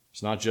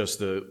It's not just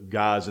the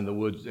guys in the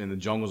woods, in the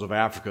jungles of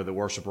Africa that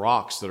worship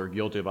rocks that are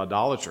guilty of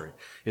idolatry.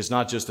 It's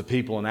not just the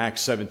people in Acts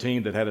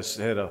 17 that had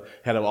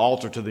an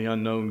altar to the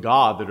unknown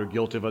God that are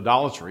guilty of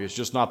idolatry. It's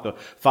just not the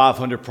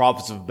 500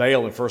 prophets of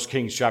Baal in 1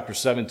 Kings chapter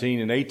 17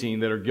 and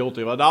 18 that are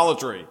guilty of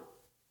idolatry.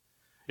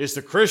 It's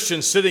the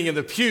Christian sitting in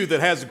the pew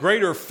that has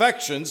greater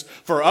affections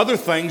for other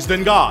things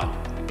than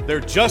God. They're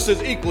just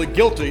as equally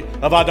guilty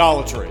of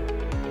idolatry.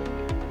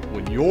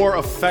 When your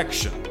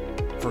affection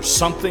for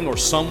something or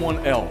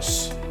someone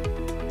else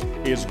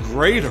is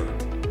greater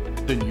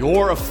than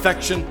your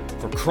affection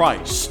for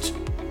Christ,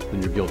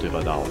 then you're guilty of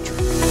idolatry.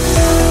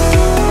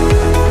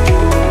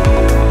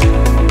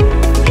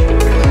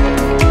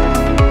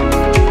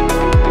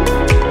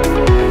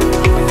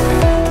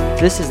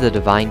 This is the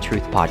Divine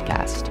Truth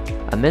Podcast,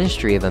 a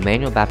ministry of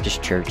Emmanuel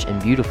Baptist Church in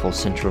beautiful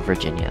Central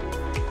Virginia.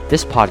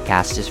 This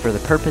podcast is for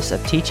the purpose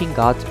of teaching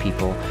God's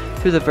people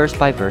through the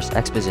verse-by-verse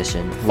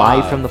exposition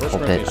live from the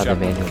pulpit of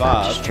Emmanuel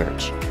Baptist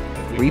Church.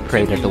 We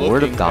pray that the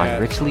Word of God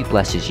richly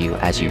blesses you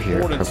as you hear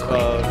it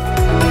proclaimed.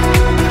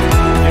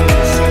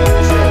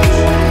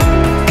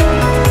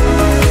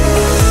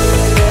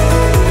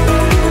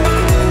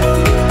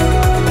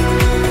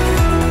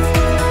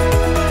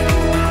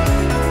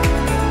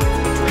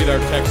 Let's read our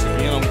text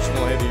again. I'm just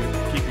going to have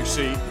you keep your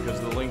seat because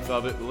of the length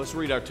of it. But let's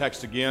read our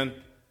text again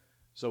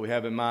so we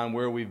have in mind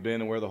where we've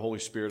been and where the Holy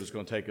Spirit is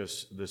going to take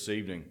us this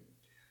evening.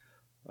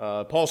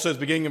 Paul says,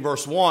 beginning in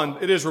verse 1,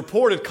 "It is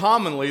reported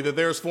commonly that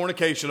there is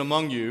fornication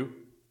among you,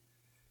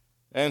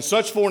 and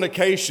such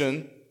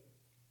fornication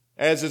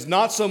as is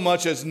not so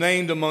much as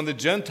named among the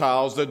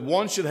Gentiles, that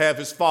one should have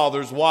his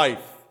father's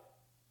wife.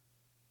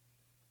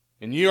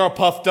 And ye are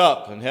puffed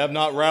up, and have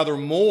not rather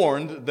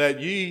mourned that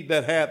he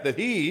that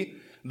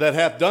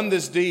hath done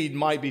this deed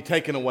might be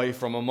taken away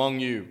from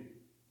among you.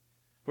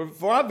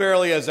 For I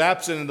verily, as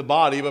absent in the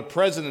body, but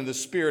present in the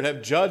spirit,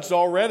 have judged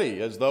already,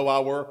 as though I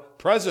were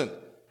present,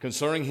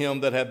 concerning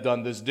him that hath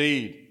done this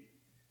deed.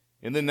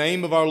 In the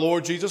name of our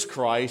Lord Jesus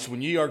Christ,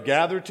 when ye are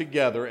gathered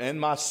together in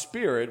my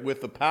spirit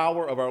with the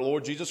power of our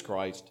Lord Jesus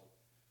Christ,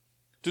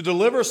 to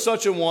deliver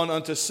such a one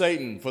unto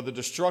Satan for the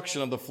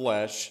destruction of the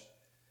flesh,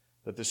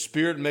 that the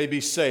spirit may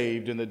be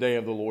saved in the day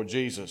of the Lord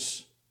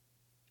Jesus.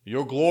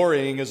 Your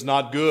glorying is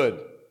not good.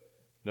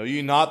 Know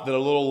ye not that a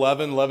little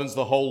leaven leavens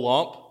the whole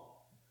lump?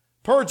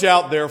 Purge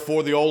out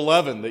therefore the old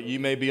leaven, that ye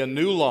may be a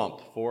new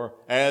lump, for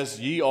as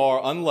ye are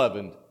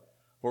unleavened,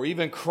 for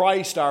even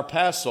Christ our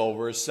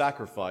Passover is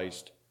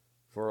sacrificed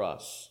for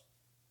us.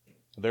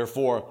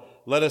 Therefore,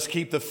 let us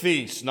keep the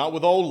feast, not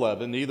with old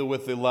leaven, neither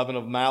with the leaven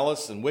of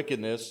malice and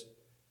wickedness,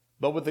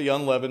 but with the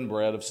unleavened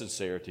bread of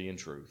sincerity and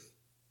truth.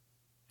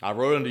 I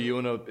wrote unto you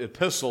an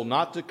epistle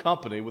not to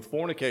company with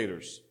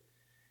fornicators,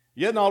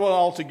 yet not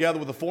altogether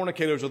with the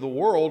fornicators of the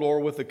world, or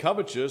with the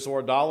covetous,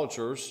 or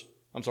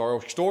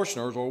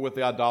extortioners, or with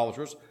the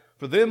idolaters,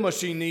 for them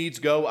must ye needs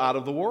go out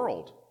of the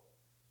world.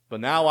 But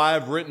now I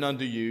have written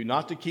unto you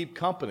not to keep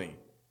company.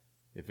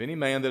 If any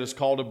man that is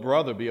called a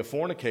brother be a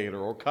fornicator,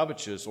 or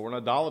covetous, or an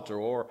idolater,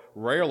 or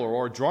railer,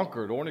 or a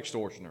drunkard, or an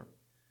extortioner,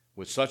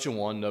 with such a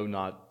one know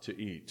not to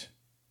eat.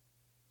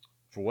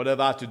 For what have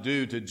I to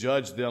do to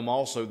judge them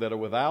also that are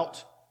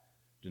without?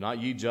 Do not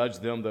ye judge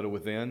them that are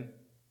within?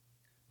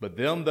 But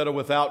them that are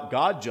without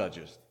God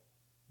judgeth.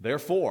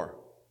 Therefore,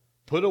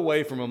 put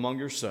away from among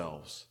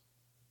yourselves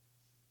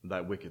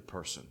that wicked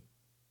person."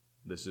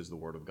 This is the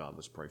word of God.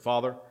 Let's pray.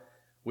 Father,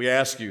 we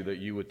ask you that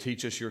you would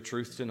teach us your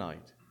truth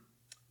tonight.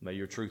 May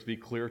your truth be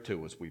clear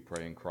to us, we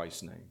pray in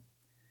Christ's name.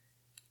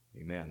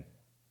 Amen.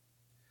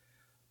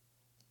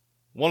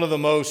 One of the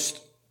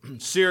most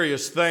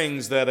serious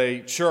things that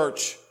a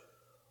church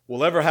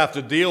will ever have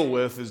to deal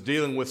with is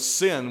dealing with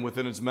sin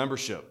within its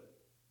membership.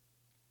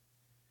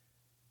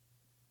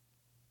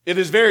 It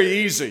is very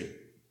easy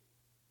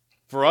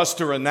for us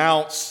to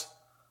renounce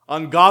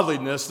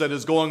ungodliness that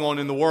is going on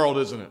in the world,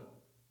 isn't it?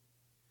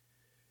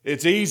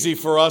 It's easy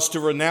for us to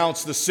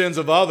renounce the sins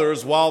of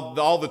others while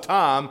all the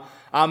time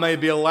I may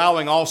be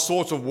allowing all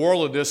sorts of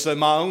worldliness in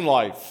my own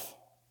life.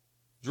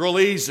 It's real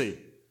easy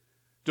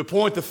to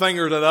point the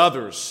finger at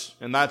others,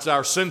 and that's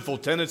our sinful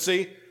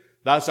tendency.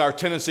 That's our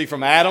tendency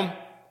from Adam,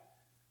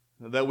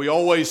 that we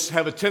always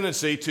have a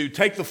tendency to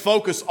take the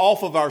focus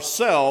off of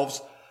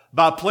ourselves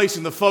by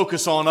placing the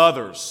focus on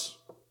others.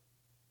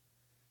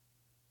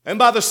 And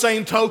by the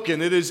same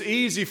token, it is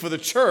easy for the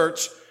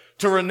church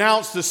to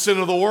renounce the sin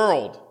of the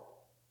world.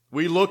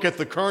 We look at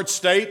the current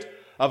state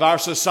of our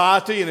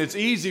society, and it's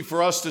easy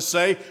for us to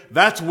say,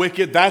 that's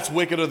wicked,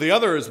 or the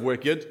other is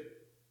wicked.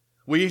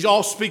 We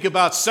all speak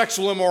about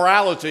sexual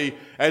immorality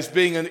as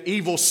being an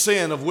evil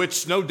sin, of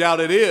which no doubt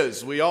it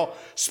is. We all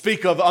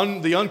speak of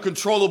the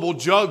uncontrollable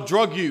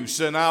drug use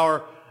in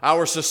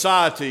our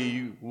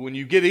society. When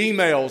you get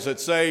emails that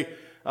say,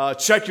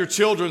 check your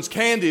children's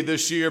candy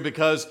this year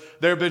because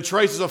there have been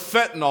traces of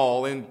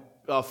fentanyl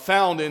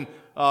found in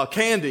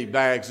candy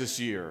bags this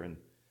year. And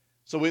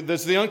so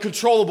there's the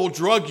uncontrollable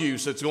drug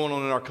use that's going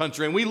on in our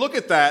country. And we look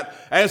at that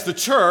as the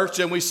church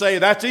and we say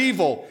that's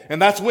evil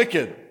and that's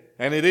wicked.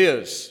 And it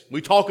is.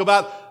 We talk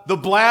about the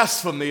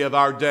blasphemy of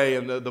our day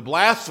and the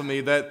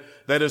blasphemy that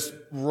is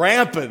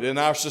rampant in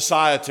our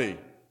society.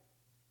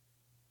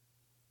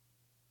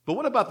 But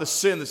what about the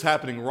sin that's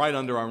happening right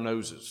under our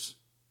noses?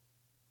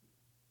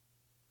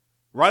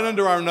 Right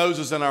under our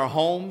noses in our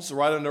homes,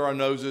 right under our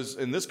noses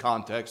in this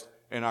context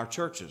in our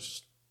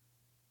churches.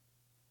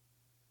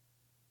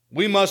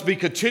 We must be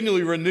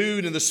continually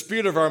renewed in the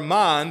spirit of our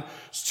mind,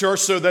 church,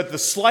 so that the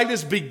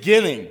slightest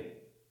beginning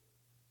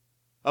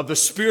of the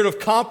spirit of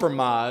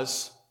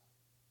compromise,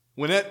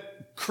 when it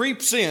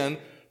creeps in,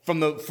 from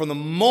the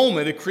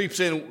moment it creeps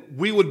in,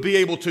 we would be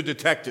able to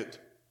detect it.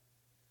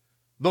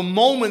 The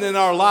moment in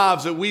our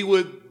lives that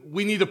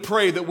we need to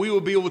pray that we will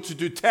be able to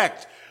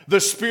detect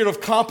the spirit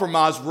of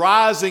compromise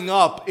rising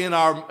up in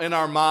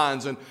our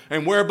minds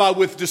and whereby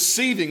with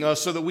deceiving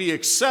us so that we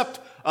accept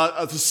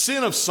the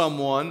sin of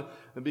someone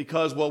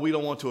because, well, we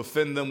don't want to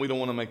offend them, we don't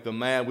want to make them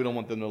mad, we don't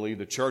want them to leave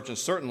the church, and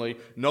certainly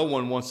no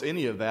one wants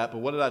any of that. But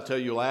what did I tell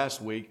you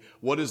last week?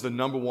 What is the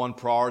number one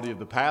priority of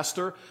the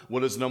pastor?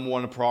 What is the number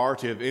one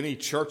priority of any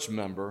church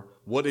member?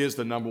 What is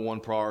the number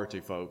one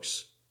priority,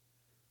 folks?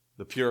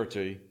 The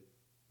purity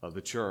of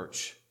the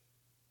church.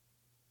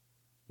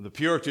 The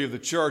purity of the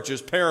church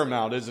is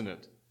paramount, isn't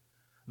it?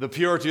 The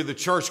purity of the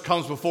church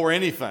comes before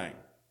anything.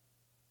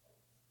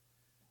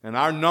 And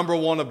our number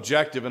one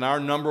objective and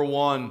our number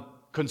one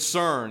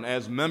concern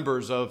as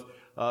members of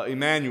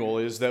Emmanuel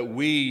is that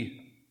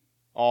we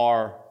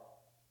are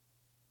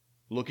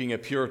looking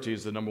at purity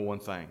as the number one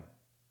thing.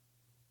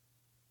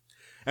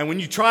 And when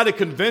you try to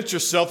convince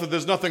yourself that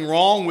there's nothing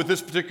wrong with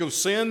this particular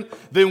sin,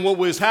 then what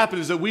has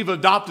happened is that we've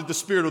adopted the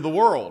spirit of the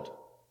world.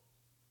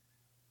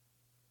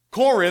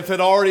 Corinth had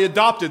already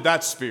adopted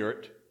that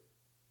spirit.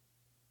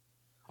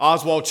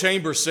 Oswald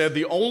Chambers said,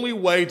 the only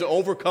way to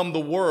overcome the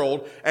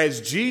world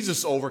as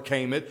Jesus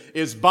overcame it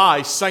is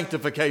by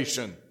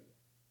sanctification.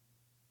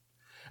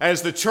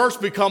 As the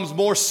church becomes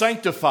more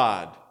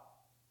sanctified,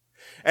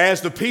 as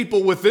the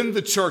people within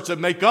the church that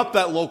make up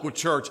that local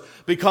church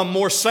become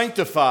more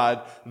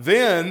sanctified,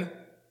 then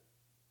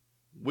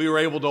we are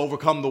able to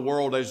overcome the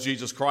world as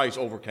Jesus Christ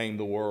overcame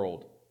the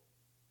world.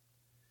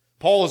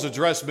 Paul has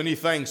addressed many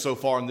things so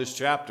far in this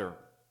chapter.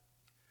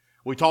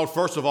 We talked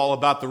first of all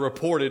about the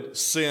reported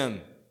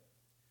sin.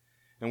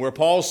 And where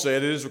Paul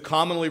said, it is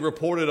commonly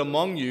reported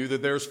among you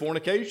that there's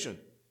fornication.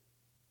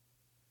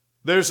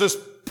 There's this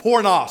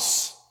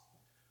pornos,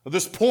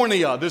 this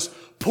porneia, this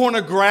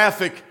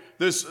pornographic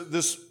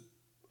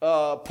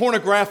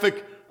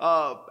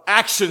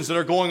actions that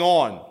are going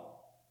on.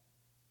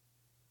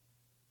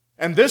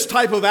 And this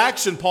type of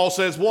action, Paul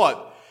says,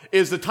 what?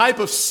 Is the type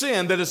of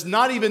sin that is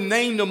not even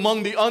named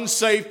among the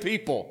unsaved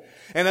people.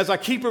 And as I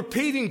keep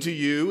repeating to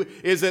you,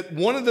 is that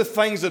one of the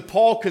things that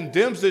Paul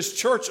condemns this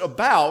church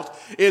about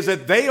is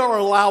that they are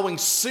allowing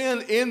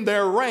sin in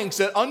their ranks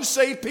that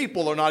unsaved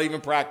people are not even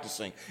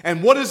practicing.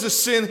 And what is the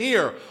sin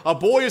here? A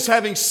boy is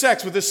having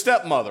sex with his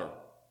stepmother.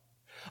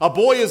 A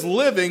boy is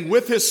living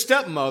with his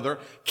stepmother,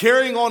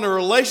 carrying on a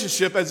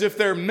relationship as if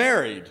they're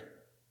married.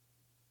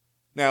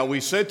 Now, we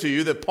said to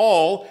you that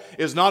Paul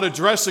is not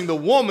addressing the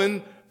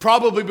woman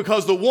probably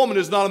because the woman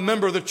is not a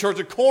member of the church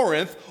at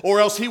Corinth, or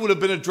else he would have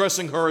been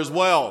addressing her as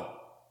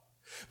well.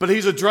 But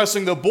he's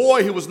addressing the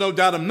boy who was no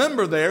doubt a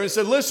member there and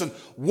said, listen,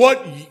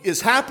 what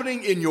is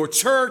happening in your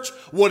church,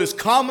 what is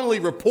commonly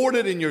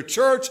reported in your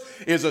church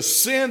is a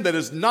sin that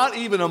is not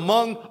even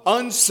among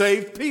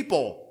unsaved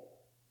people.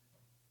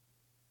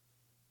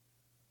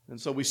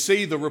 And so we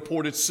see the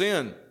reported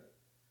sin.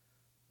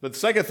 But the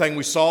second thing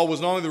we saw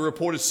was not only the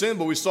reported sin,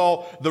 but we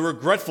saw the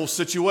regretful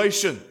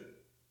situation.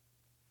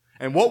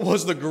 And what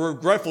was the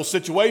regretful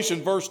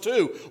situation? Verse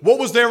 2. What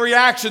was their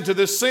reaction to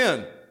this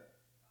sin?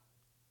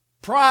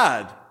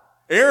 Pride,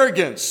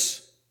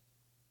 arrogance.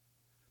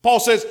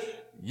 Paul says,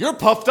 you're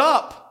puffed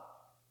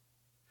up.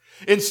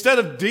 Instead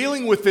of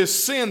dealing with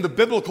this sin the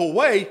biblical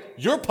way,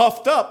 you're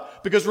puffed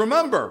up. Because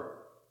remember,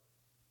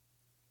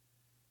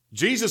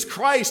 Jesus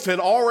Christ had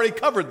already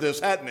covered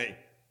this, hadn't he?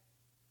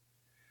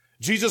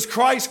 Jesus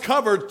Christ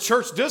covered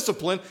church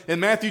discipline in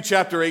Matthew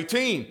chapter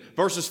 18,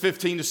 verses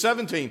 15 to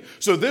 17.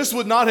 So this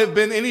would not have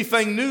been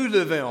anything new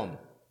to them.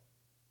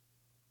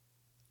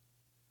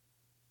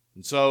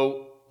 And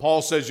so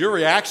Paul says your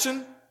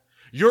reaction,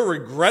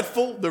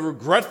 the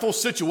regretful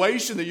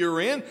situation that you're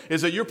in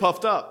is that you're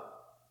puffed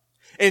up.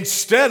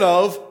 Instead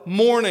of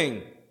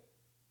mourning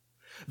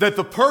that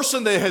the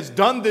person that has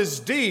done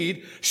this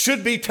deed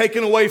should be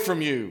taken away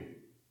from you.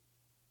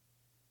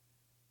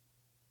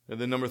 And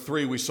then number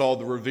 3, we saw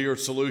the revered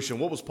solution.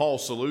 What was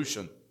Paul's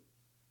solution?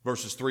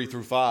 Verses 3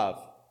 through 5.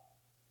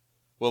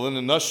 Well, in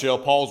a nutshell,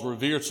 Paul's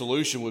revered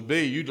solution would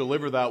be you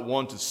deliver that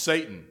one to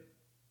Satan.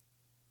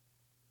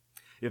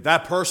 If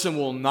that person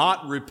will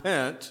not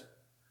repent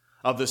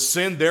of the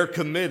sin they're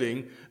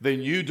committing,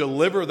 then you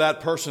deliver that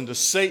person to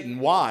Satan.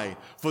 Why?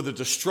 For the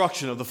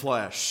destruction of the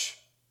flesh.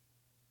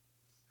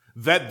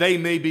 that they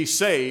may be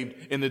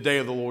saved in the day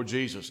of the Lord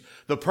Jesus.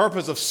 The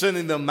purpose of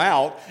sending them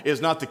out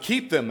is not to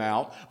keep them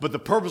out, but the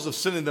purpose of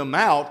sending them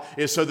out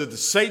is so that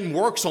Satan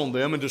works on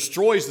them and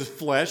destroys the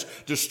flesh,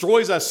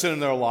 destroys that sin in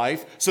their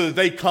life, so that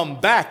they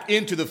come back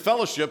into the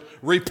fellowship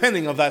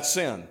repenting of that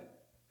sin.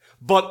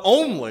 But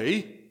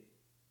only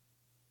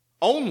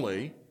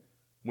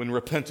when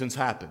repentance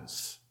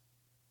happens.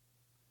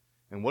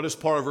 And what is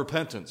part of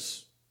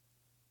repentance?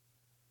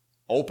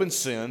 Open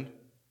sin,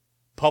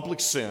 public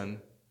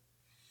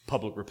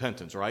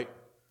repentance, right?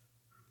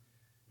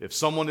 If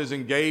someone is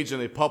engaged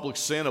in a public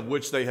sin of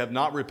which they have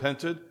not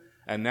repented,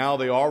 and now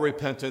they are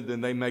repentant,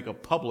 then they make a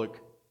public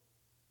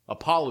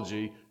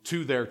apology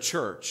to their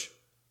church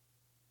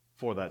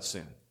for that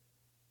sin.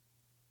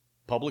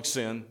 Public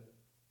sin,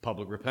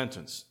 public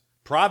repentance.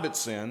 Private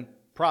sin,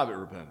 private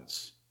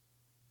repentance.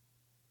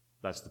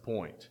 That's the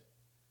point.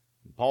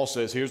 And Paul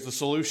says, here's the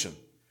solution.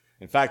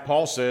 In fact,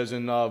 Paul says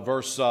in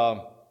verse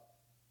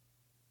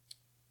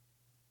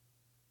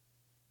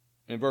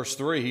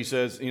 3, he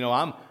says,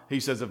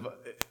 if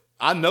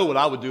I know what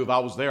I would do if I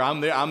was there.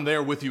 I'm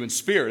there with you in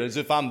spirit, as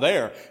if I'm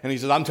there. And he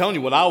says, I'm telling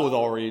you what I would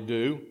already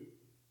do.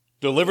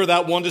 Deliver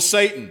that one to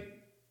Satan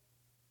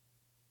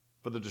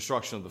for the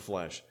destruction of the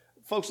flesh.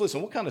 Folks,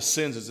 listen, what kind of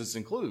sins does this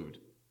include?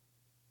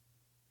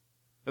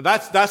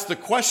 That's the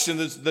question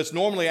that's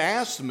normally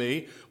asked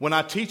me when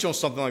I teach on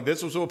something like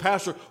this. So,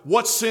 Pastor,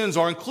 what sins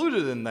are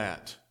included in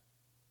that?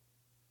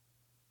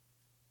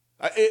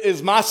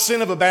 Is my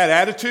sin of a bad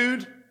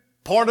attitude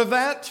part of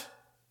that?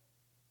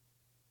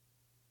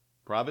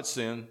 Private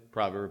sin,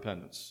 private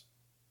repentance.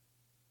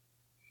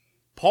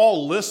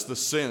 Paul lists the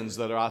sins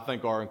that I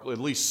think are, at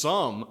least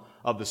some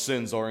of the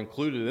sins are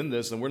included in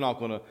this, and we're not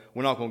going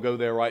to go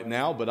there right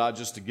now, but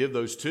just to give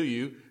those to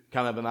you,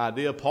 kind of an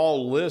idea.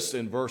 Paul lists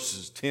in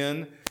verses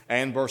 10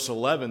 and verse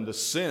 11 the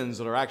sins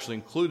that are actually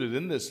included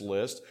in this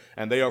list,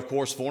 and they are, of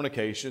course,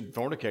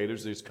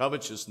 fornicators, there's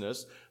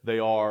covetousness, they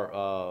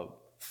are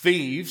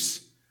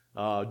thieves,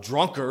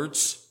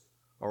 drunkards,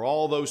 are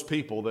all those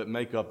people that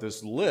make up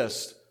this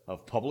list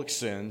of public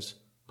sins,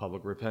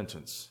 public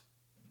repentance.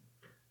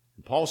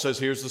 And Paul says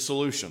here's the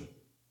solution.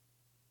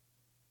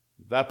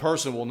 If that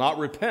person will not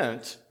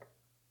repent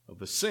of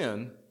the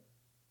sin,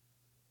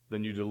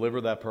 then you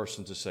deliver that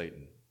person to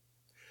Satan.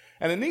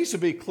 And it needs to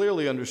be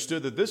clearly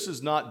understood that this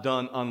is not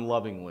done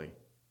unlovingly.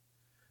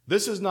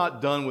 This is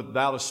not done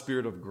without a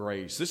spirit of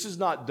grace. This is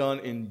not done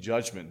in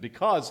judgment,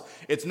 because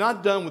it's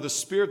not done with a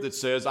spirit that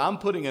says, I'm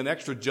putting an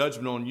extra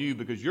judgment on you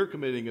because you're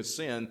committing a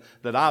sin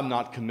that I'm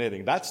not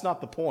committing. That's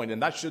not the point,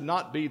 and that should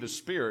not be the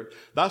spirit.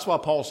 That's why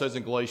Paul says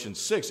in Galatians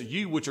 6,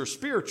 you which are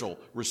spiritual,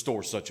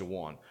 restore such a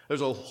one.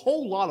 There's a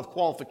whole lot of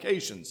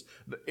qualifications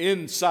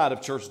inside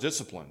of church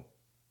discipline.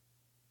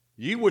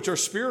 You which are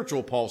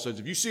spiritual, Paul says,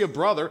 if you see a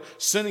brother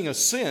sinning a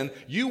sin,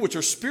 you which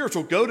are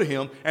spiritual, go to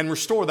him and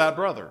restore that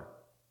brother.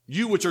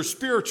 You which are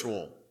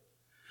spiritual.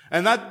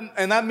 And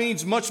that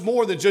means much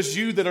more than just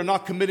you that are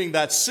not committing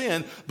that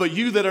sin, but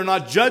you that are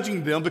not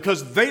judging them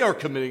because they are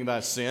committing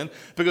that sin.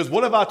 Because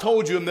what have I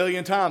told you a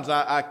million times?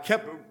 I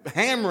kept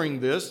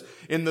hammering this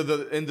into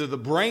the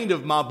brain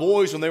of my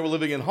boys when they were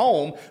living at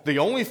home. The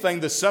only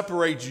thing that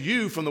separates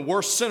you from the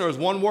worst sinner is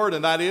one word,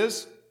 and that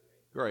is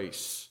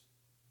grace.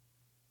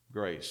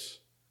 Grace.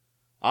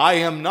 I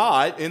am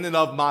not, in and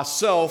of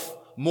myself,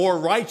 more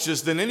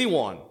righteous than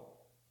anyone.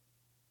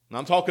 And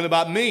I'm talking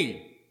about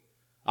me.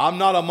 I'm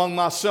not among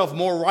myself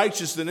more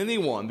righteous than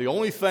anyone. The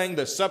only thing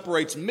that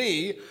separates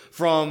me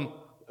from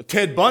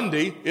Ted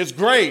Bundy is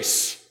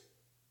grace.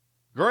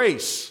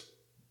 Grace.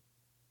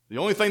 The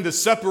only thing that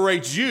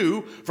separates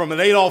you from an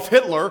Adolf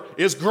Hitler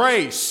is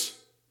grace.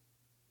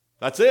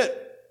 That's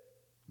it.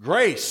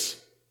 Grace.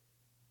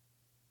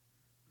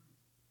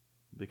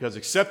 Because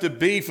except it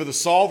be for the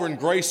sovereign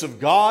grace of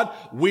God,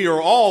 we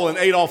are all an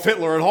Adolf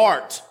Hitler at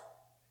heart.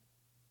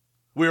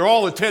 We are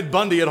all a Ted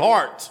Bundy at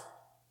heart.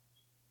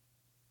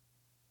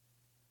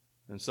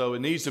 And so it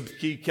needs to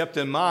be kept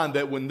in mind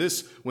that when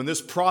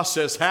this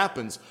process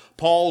happens,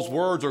 Paul's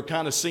words are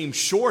kind of seem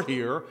short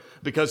here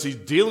because he's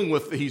dealing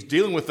with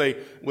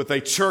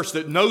a church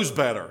that knows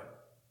better.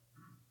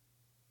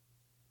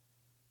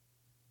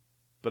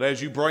 But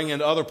as you bring in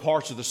other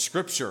parts of the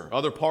Scripture,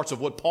 other parts of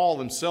what Paul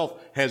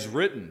himself has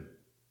written,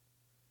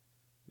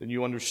 then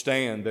you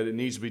understand that it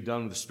needs to be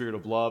done with the spirit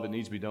of love. It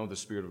needs to be done with the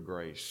spirit of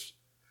grace.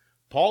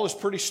 Paul is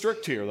pretty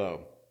strict here,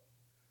 though.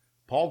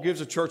 Paul gives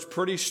the church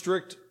pretty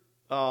strict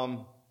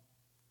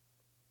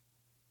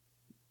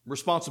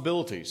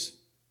responsibilities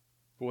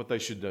for what they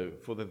should do,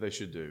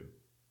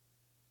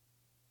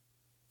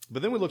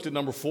 But then we looked at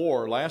number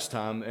 4 last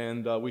time,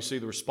 and we see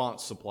the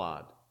response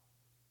supplied.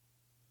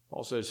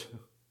 Paul says,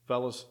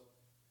 fellas,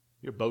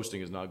 your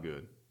boasting is not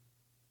good.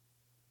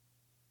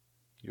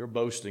 Your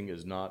boasting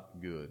is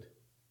not good.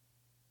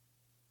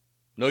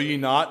 Know ye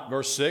not,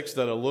 verse 6,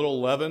 that a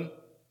little leaven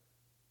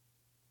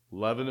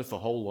leaveneth the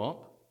whole lump?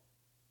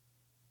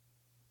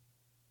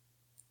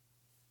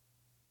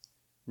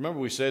 Remember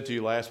we said to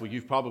you last week,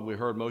 you've probably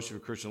heard most of your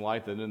Christian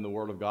life that in the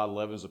Word of God,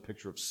 leaven is a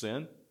picture of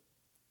sin.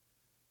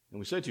 And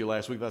we said to you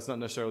last week that's not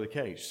necessarily the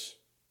case.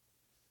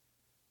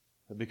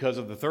 because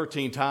of the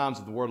 13 times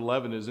that the word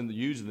leaven is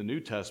used in the New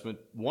Testament,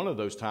 one of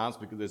those times,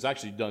 because it's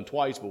actually done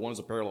twice, but one is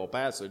a parallel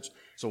passage,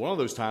 so one of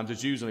those times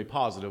it's used in a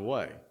positive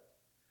way.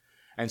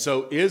 And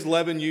so is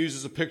leaven used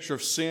as a picture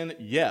of sin?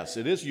 Yes,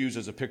 it is used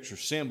as a picture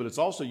of sin, but it's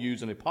also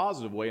used in a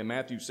positive way in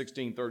Matthew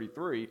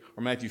 16:33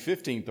 or Matthew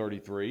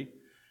 15:33.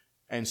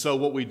 And so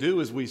what we do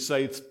is we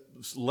say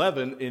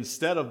leaven,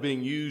 instead of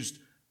being used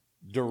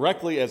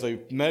directly as a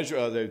measure,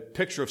 a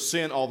picture of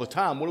sin all the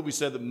time, what have we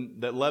said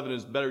that leaven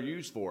is better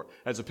used for?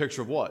 As a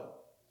picture of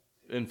what?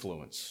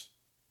 Influence.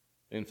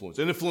 Influence.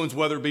 Influence,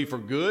 whether it be for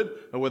good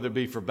or whether it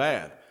be for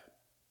bad.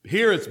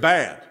 Here it's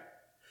bad.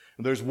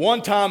 There's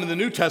one time in the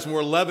New Testament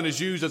where leaven is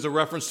used as a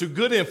reference to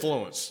good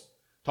influence,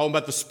 talking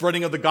about the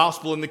spreading of the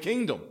gospel in the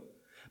kingdom.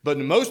 But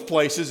in most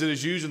places, it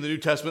is used in the New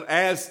Testament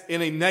as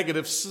in a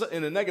negative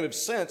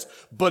sense,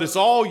 but it's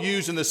all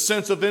used in the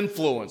sense of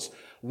influence.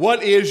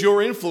 What is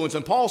your influence?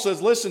 And Paul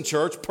says, listen,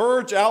 church,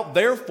 purge out,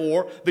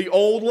 therefore, the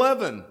old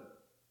leaven.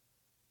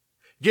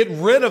 Get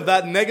rid of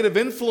that negative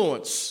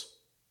influence.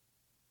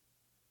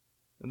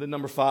 And then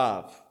number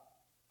 5,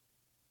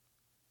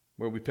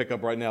 where we pick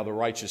up right now, the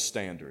righteous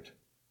standard.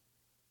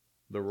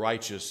 The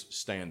righteous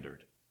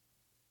standard.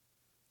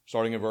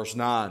 Starting in verse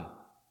 9.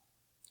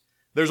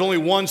 There's only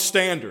one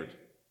standard,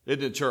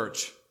 isn't it,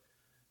 church?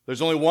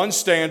 There's only one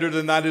standard,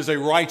 and that is a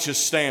righteous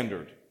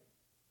standard.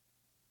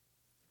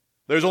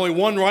 There's only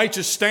one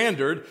righteous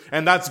standard,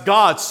 and that's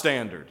God's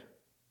standard.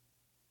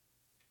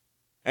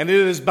 And it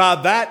is by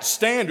that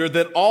standard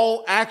that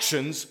all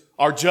actions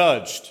are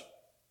judged.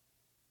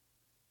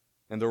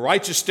 And the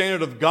righteous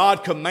standard of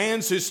God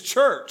commands His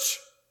church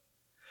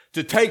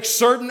to take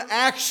certain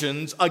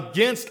actions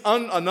against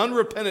an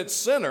unrepentant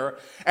sinner,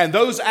 and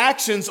those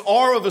actions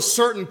are of a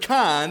certain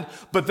kind,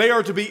 but they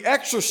are to be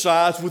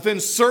exercised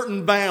within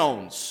certain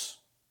bounds.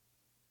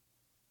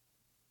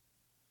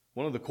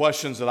 One of the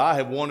questions that I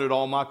have wondered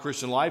all my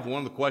Christian life,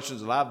 one of the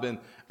questions that I've been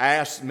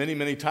asked many,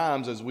 many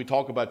times as we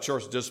talk about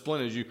church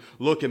discipline, as you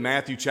look in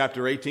Matthew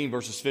chapter 18,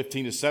 verses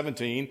 15 to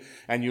 17,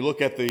 and you look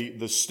at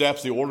the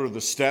steps, the order of the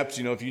steps.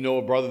 You know, if you know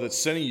a brother that's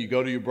sinning, you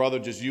go to your brother,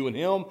 just you and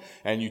him,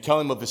 and you tell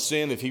him of his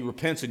sin. If he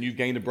repents, and you've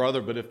gained a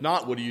brother. But if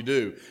not, what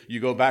do? You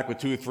go back with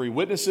 2 or 3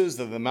 witnesses.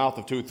 That in the mouth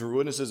of 2 or 3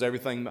 witnesses,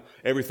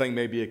 everything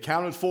may be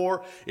accounted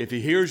for. If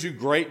he hears you,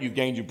 great, you've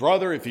gained your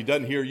brother. If he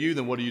doesn't hear you,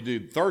 then what do?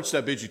 The third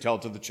step is you tell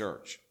it to the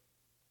church.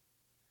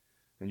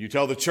 And you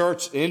tell the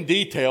church in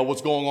detail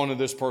what's going on in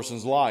this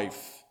person's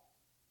life.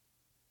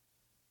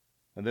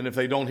 And then if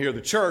they don't hear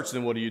the church,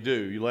 then what do?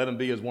 You let them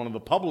be as one of the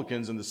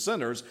publicans and the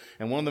sinners.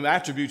 And one of the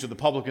attributes of the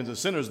publicans and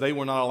sinners, they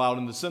were not allowed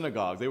in the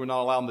synagogue. They were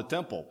not allowed in the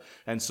temple.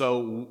 And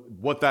so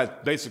what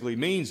that basically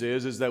means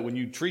is that when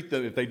you treat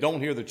them, if they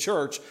don't hear the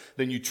church,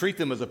 then you treat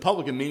them as a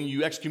publican, meaning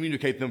you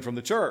excommunicate them from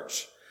the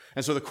church.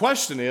 And so the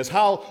question is,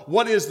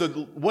 what is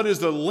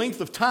the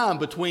length of time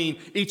between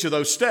each of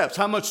those steps?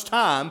 How much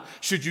time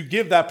should you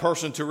give that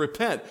person to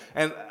repent?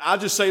 And I'll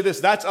just say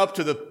this, that's up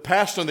to the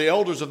pastor and the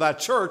elders of that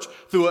church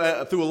through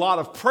a lot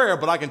of prayer,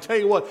 but I can tell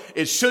you what,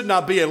 it should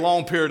not be a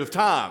long period of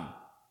time.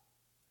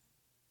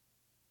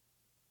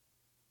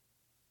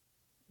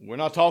 We're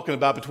not talking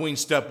about between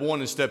step 1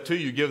 and step 2,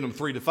 you're giving them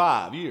 3 to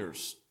 5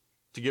 years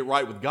to get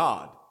right with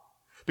God.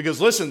 Because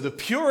listen, the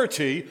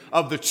purity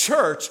of the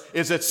church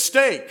is at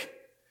stake.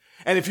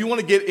 And if you want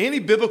to get any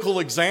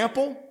biblical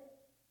example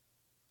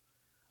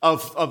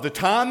of the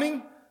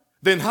timing,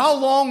 then how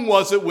long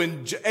was it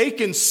when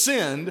Achan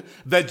sinned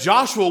that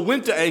Joshua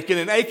went to Achan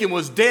and Achan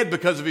was dead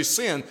because of his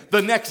sin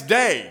the next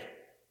day?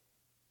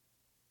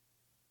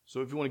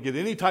 So if you want to get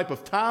any type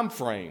of time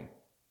frame,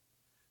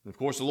 and of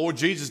course the Lord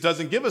Jesus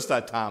doesn't give us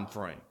that time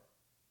frame.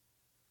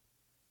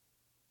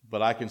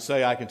 But I can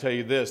tell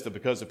you this, that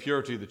because the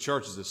purity of the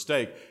church is at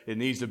stake,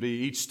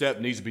 each step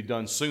needs to be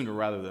done sooner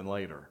rather than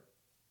later.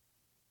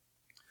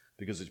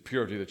 Because the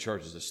purity of the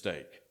church is at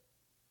stake.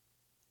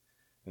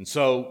 And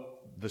so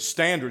the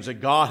standards that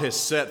God has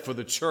set for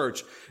the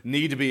church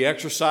need to be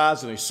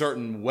exercised in a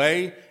certain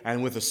way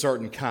and with a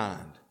certain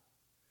kind.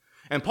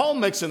 And Paul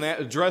makes an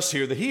address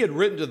here that he had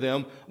written to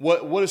them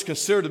what is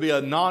considered to be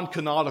a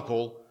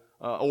non-canonical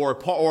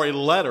or a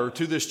letter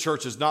to this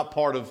church is not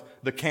part of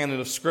the canon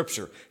of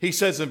Scripture. He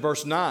says in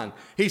verse 9,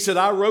 he said,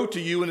 I wrote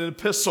to you in an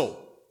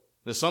epistle.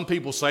 Now some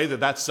people say that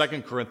that's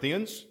 2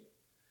 Corinthians.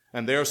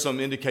 And there are some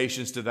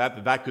indications to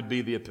that could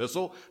be the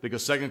epistle,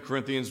 because 2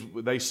 Corinthians,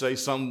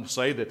 some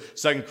say that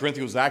 2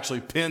 Corinthians was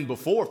actually penned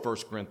before 1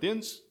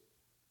 Corinthians.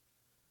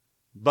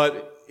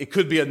 But it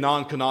could be a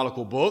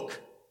non-canonical book.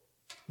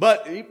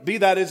 But be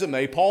that as it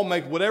may, Paul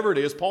makes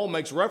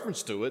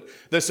reference to it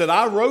that said,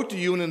 I wrote to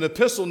you in an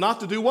epistle not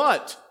to do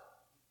what?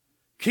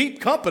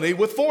 Keep company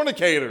with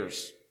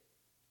fornicators.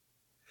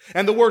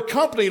 And the word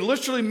company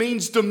literally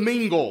means to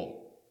mingle.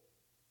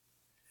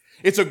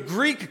 It's a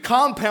Greek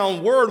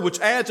compound word which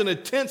adds an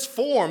intense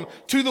form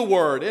to the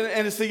word.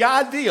 And it's the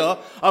idea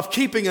of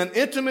keeping an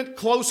intimate,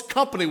 close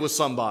company with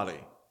somebody.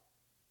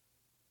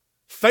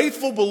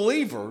 Faithful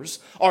believers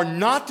are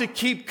not to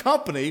keep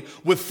company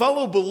with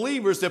fellow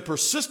believers that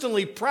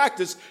persistently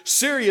practice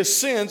serious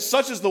sins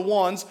such as the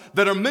ones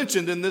that are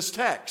mentioned in this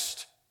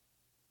text.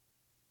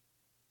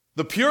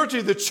 The purity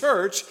of the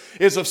church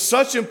is of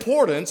such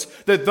importance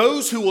that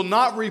those who will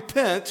not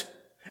repent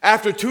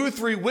after 2 or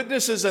 3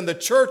 witnesses and the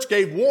church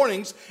gave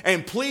warnings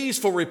and pleas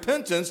for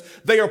repentance,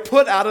 they are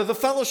put out of the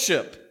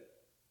fellowship.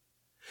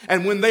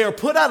 And when they are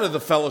put out of the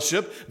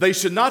fellowship, they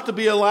should not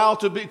be allowed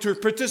to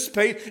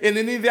participate in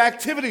any of the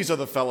activities of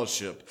the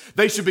fellowship.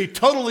 They should be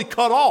totally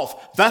cut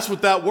off. That's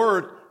what that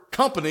word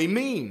company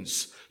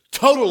means.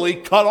 Totally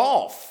cut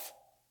off.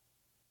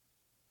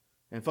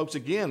 And folks,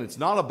 again, it's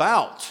not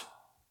about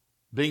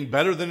being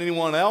better than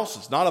anyone else.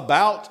 It's not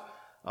about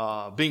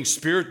being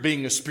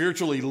a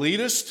spiritual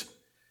elitist.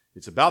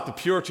 It's about the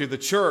purity of the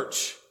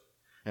church.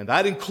 And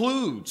that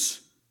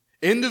includes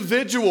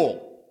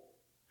individual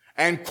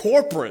and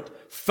corporate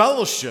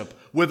fellowship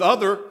with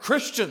other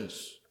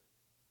Christians.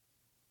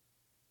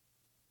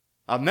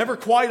 I've never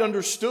quite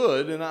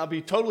understood, and I'll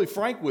be totally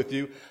frank with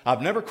you,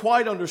 I've never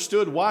quite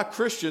understood why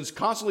Christians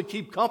constantly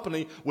keep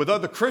company with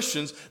other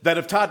Christians that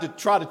have tried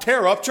to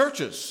tear up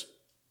churches.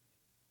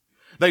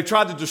 They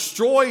tried to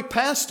destroy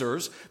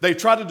pastors. They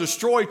tried to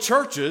destroy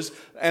churches.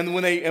 And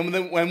when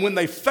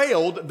they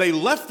failed, they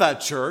left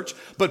that church.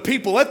 But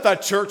people at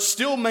that church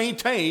still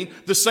maintain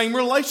the same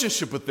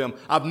relationship with them.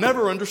 I've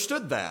never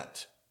understood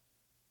that.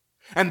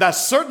 And that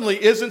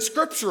certainly isn't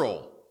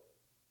scriptural.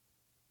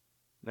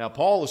 Now,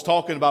 Paul is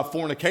talking about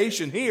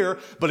fornication here,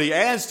 but he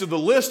adds to the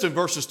list in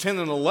verses 10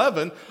 and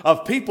 11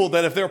 of people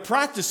that if they're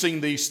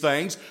practicing these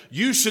things,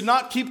 you should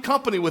not keep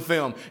company with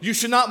them. You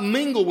should not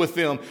mingle with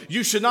them.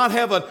 You should not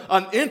have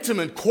an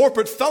intimate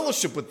corporate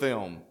fellowship with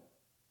them.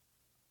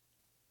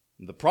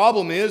 And the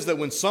problem is that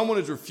when someone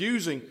is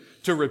refusing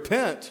to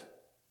repent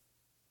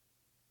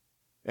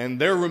and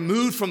they're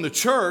removed from the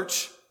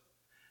church,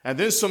 and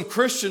then some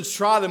Christians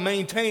try to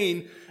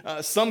maintain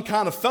some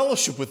kind of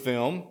fellowship with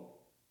them,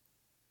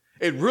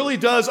 it really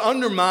does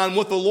undermine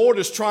what the Lord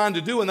is trying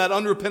to do in that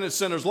unrepentant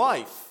sinner's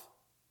life.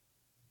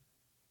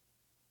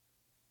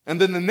 And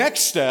then the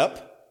next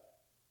step,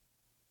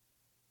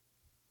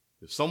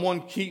 if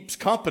someone keeps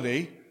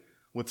company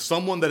with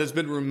someone that has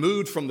been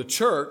removed from the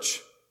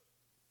church,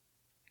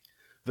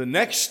 the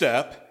next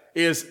step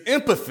is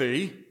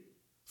empathy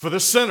for the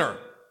sinner.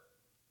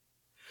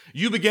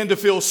 You begin to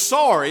feel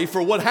sorry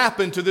for what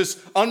happened to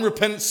this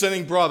unrepentant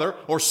sinning brother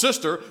or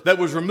sister that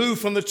was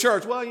removed from the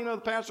church. Well, the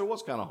pastor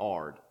was kind of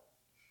hard.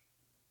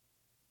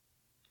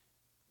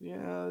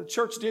 Yeah,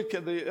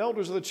 the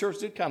elders of the church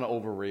did kind of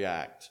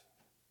overreact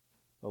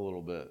a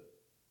little bit.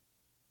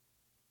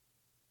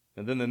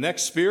 And then the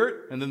next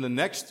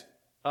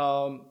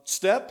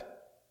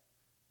step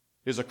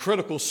is a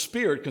critical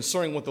spirit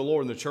concerning what the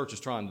Lord and the church is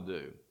trying to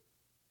do.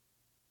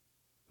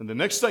 And the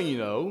next thing you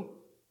know,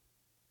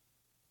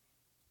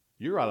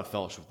 you're out of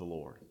fellowship with the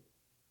Lord.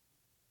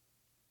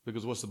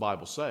 Because what's the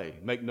Bible say?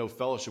 Make no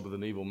fellowship with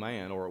an evil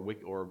man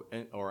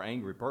or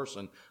angry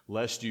person,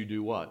 lest you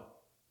do what?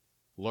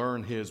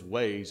 Learn his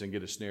ways and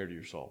get a snare to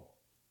your soul.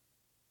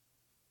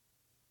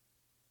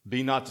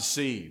 Be not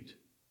deceived.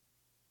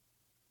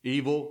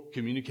 Evil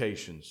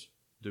communications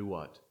do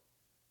what?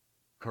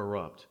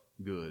 Corrupt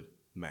good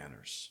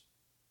manners.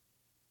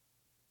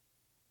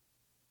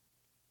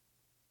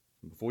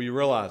 And before you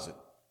realize it,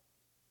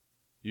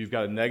 you've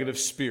got a negative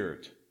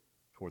spirit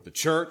toward the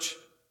church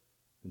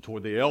and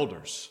toward the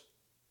elders.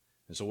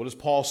 And so what does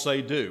Paul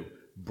say do?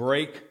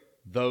 Break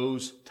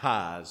those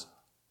ties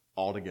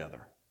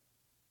altogether.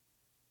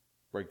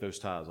 Break those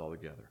ties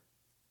altogether.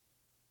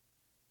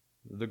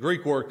 The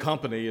Greek word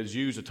company is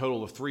used a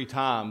total of 3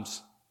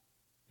 times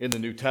in the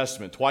New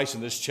Testament, twice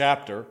in this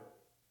chapter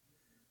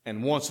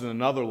and once in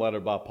another letter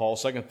by Paul,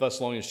 2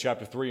 Thessalonians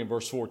chapter 3 and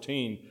verse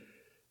 14.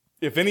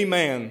 If any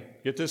man,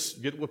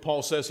 get what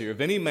Paul says here, if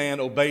any man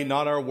obey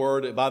not our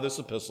word by this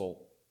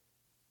epistle,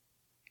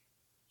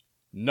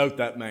 note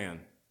that man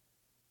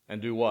and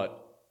do what?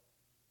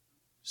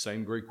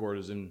 Same Greek word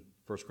as in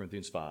 1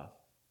 Corinthians 5.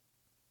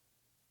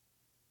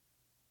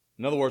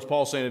 In other words,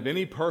 Paul's saying if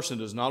any person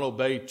does not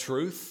obey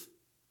truth,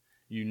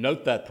 you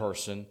note that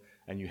person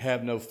and you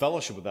have no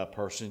fellowship with that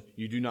person,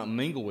 you do not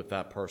mingle with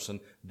that person,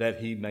 that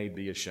he may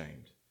be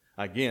ashamed.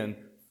 Again,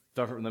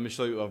 let me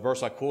show you a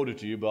verse I quoted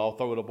to you, but I'll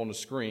throw it up on the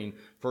screen.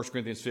 1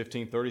 Corinthians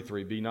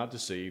 15:33, be not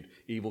deceived,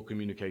 evil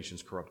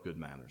communications corrupt good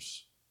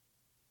manners.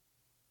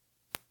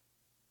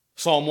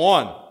 Psalm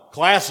 1,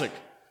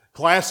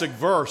 classic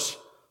verse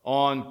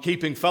on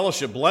keeping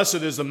fellowship. Blessed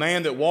is the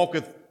man that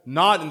walketh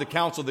not in the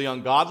counsel of the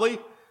ungodly,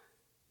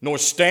 nor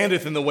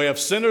standeth in the way of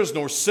sinners,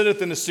 nor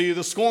sitteth in the seat of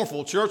the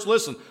scornful. Church,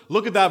 listen,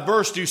 look at that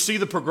verse. Do you see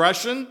the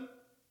progression?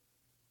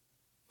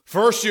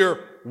 First you're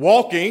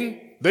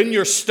walking, then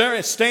you're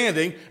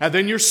standing, and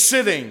then you're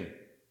sitting.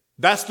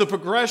 That's the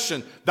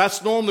progression.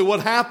 That's normally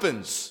what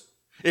happens.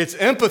 It's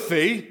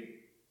empathy,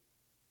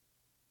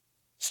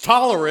 it's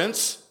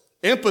tolerance,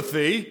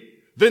 empathy,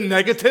 then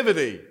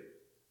negativity.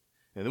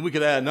 And then we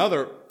could add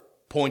another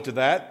point to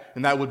that,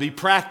 and that would be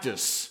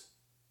practice.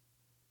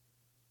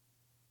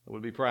 It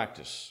would be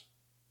practice.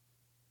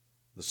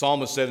 The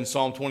psalmist said in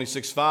Psalm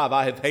 26:5,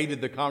 I have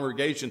hated the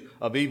congregation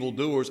of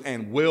evildoers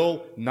and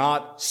will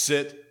not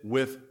sit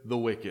with the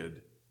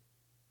wicked.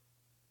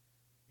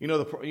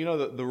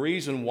 The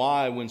reason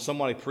why when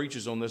somebody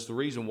preaches on this, the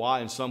reason why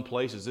in some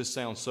places this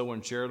sounds so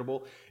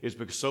uncharitable is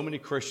because so many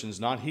Christians,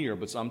 not here,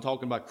 but I'm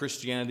talking about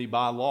Christianity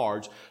by and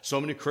large, so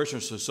many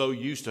Christians are so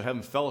used to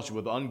having fellowship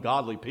with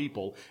ungodly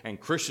people and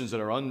Christians that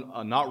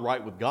are not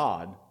right with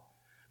God,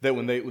 that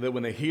when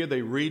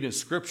they read in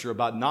Scripture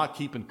about not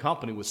keeping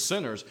company with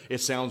sinners, it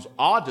sounds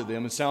odd to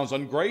them, it sounds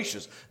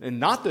ungracious. And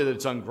not that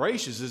it's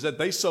ungracious, is that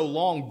they so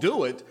long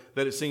do it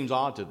that it seems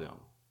odd to them.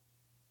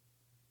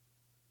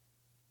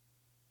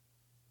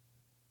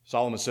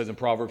 Solomon says in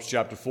Proverbs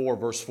chapter 4,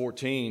 verse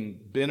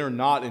 14, "Enter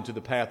not into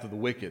the path of the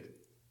wicked,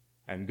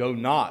 and go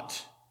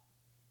not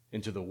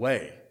into the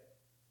way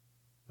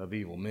of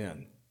evil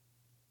men."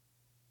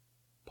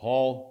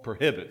 Paul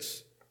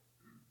prohibits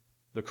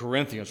the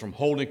Corinthians from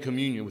holding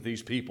communion with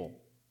these people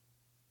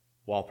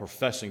while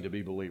professing to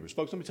be believers.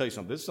 Folks, let me tell you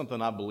something. This is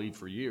something I've believed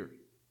for years.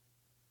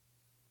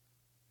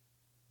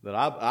 That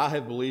I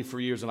have believed for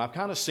years, and I've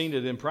kind of seen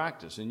it in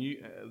practice. And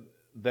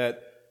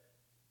that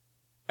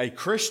a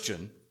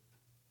Christian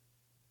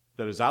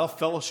that is out of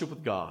fellowship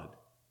with God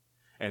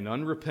and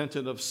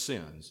unrepentant of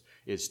sins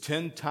is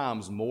 10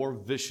 times more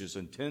vicious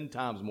and 10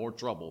 times more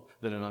trouble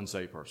than an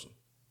unsaved person.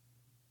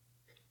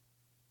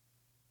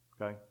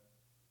 Okay?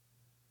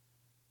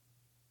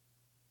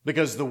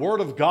 Because the Word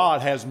of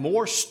God has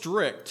more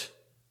strict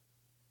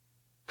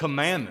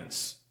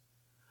commandments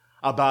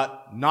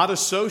about not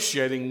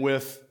associating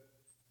with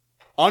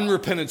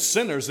unrepentant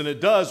sinners than it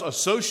does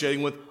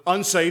associating with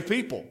unsaved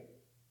people.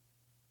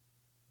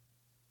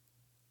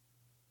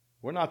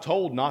 We're not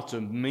told not to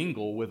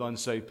mingle with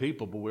unsaved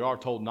people, but we are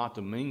told not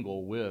to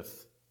mingle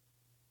with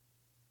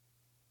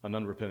an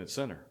unrepentant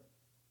sinner.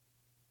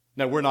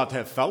 Now, we're not to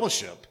have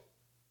fellowship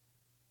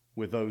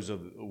with those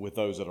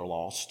that are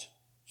lost.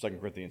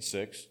 2 Corinthians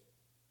 6,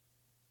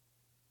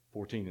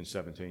 14 and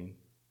 17.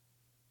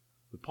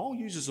 But Paul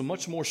uses a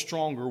much more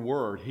stronger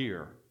word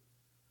here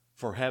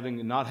for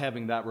not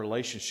having that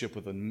relationship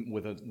with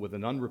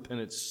an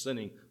unrepentant,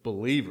 sinning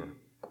believer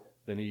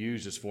than he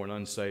uses for an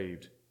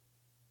unsaved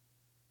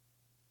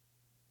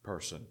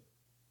person.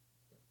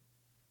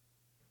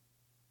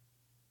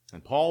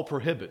 And Paul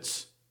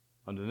prohibits,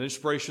 under the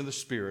inspiration of the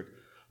Spirit,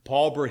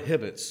 Paul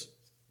prohibits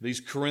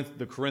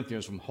the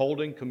Corinthians from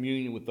holding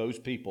communion with those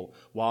people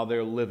while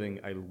they're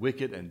living a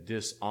wicked and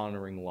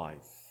dishonoring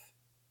life.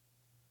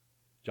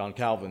 John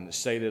Calvin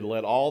stated,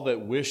 "Let all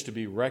that wish to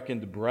be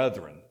reckoned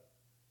brethren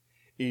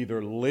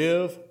either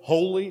live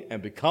holy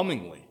and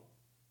becomingly,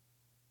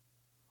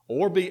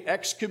 or be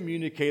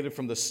excommunicated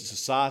from the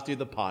society of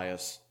the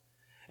pious,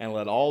 and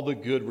let all the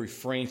good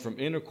refrain from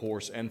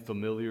intercourse and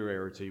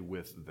familiarity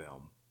with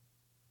them."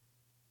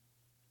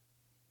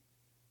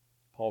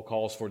 Paul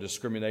calls for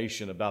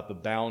discrimination about the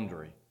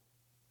boundary.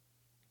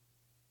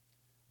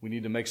 We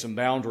need to make some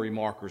boundary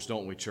markers,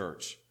 don't we,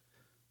 church?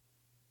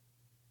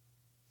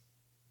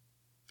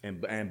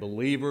 And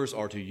believers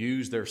are to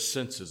use their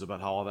senses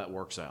about how all that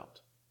works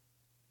out.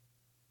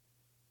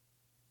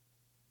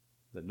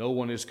 That no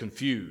one is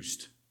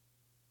confused.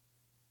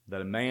 That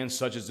a man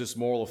such as this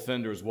moral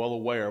offender is well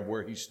aware of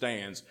where he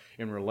stands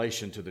in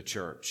relation to the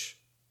church.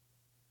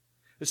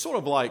 It's sort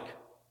of like,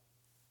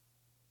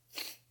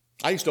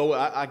 I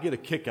get a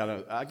kick out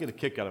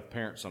of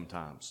parents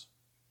sometimes,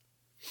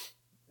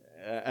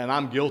 and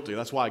I'm guilty.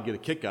 That's why I get a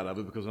kick out of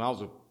it, because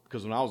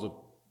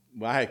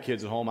when I had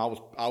kids at home, I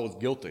was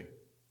guilty.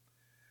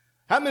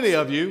 How many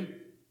of you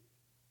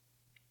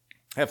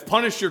have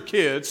punished your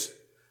kids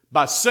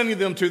by sending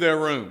them to their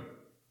room?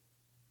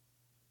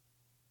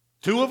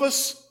 2 of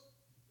us?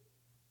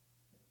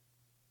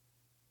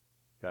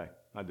 Okay,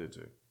 I did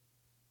too.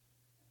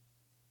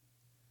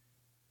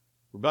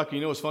 Rebecca,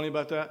 you know what's funny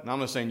about that? And I'm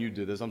not saying you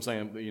did this. I'm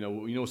saying, you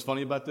know what's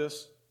funny about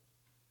this?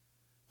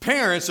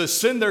 Parents that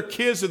send their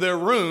kids to their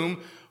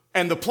room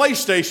and the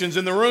PlayStation's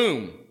in the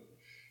room.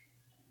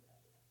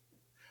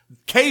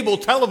 Cable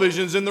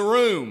television's in the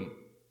room.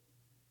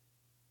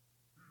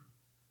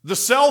 The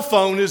cell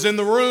phone is in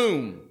the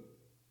room.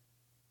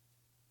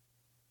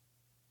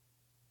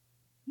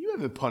 You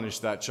haven't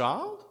punished that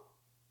child.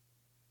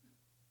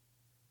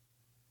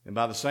 And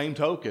by the same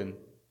token,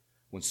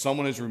 when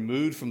someone is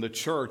removed from the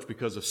church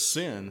because of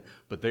sin,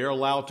 but they are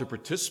allowed to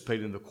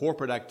participate in the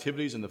corporate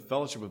activities and the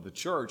fellowship of the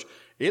church,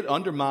 it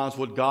undermines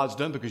what God's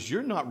done, because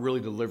you're not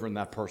really delivering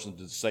that person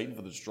to Satan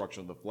for the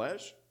destruction of the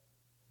flesh.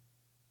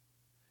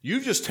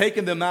 You've just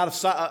taken them out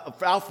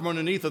from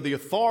underneath of the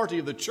authority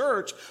of the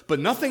church, but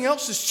nothing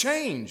else has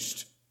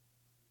changed.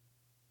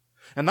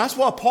 And that's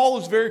why Paul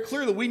is very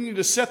clear that we need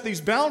to set these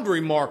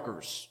boundary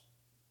markers,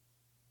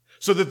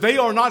 so that they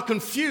are not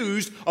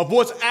confused of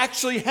what's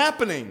actually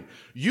happening.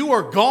 You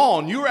are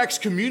gone. You are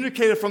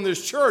excommunicated from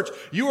this church.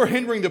 You are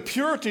hindering the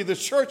purity of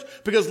this church.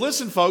 Because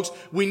listen, folks,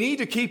 we need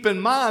to keep in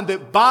mind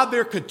that by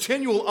their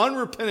continual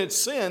unrepentant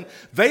sin,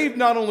 they've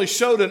not only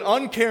showed an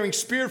uncaring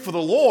spirit for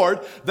the Lord,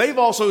 they've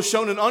also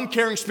shown an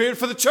uncaring spirit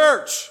for the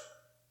church.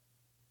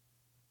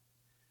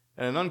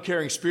 And an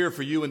uncaring spirit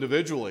for you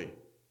individually,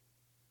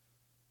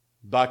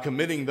 by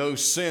committing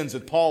those sins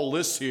that Paul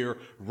lists here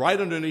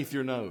right underneath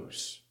your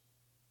nose.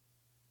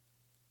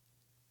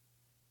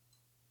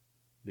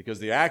 Because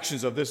the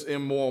actions of this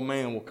immoral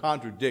man will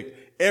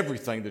contradict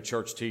everything the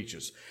church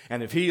teaches.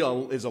 And if he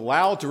is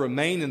allowed to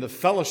remain in the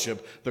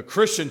fellowship, the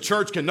Christian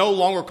church can no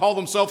longer call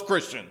themselves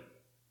Christian.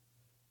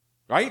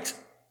 Right?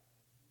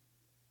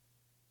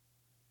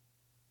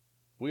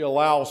 We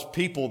allow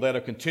people that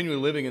are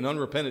continually living in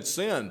unrepentant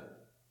sin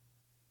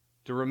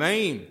to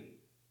remain.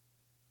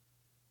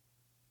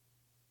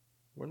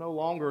 We're no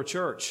longer a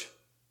church.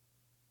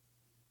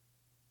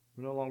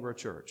 We're no longer a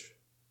church.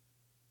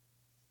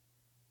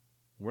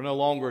 We're no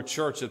longer a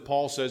church that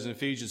Paul says in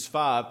Ephesians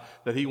 5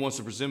 that he wants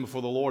to present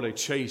before the Lord a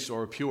chaste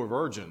or a pure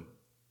virgin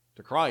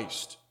to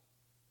Christ.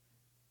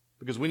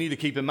 Because we need to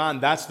keep in mind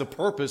that's the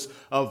purpose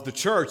of the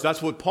church.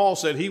 That's what Paul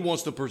said he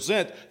wants to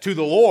present to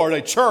the Lord,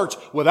 a church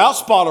without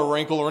spot or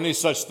wrinkle or any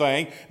such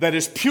thing, that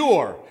is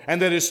pure and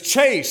that is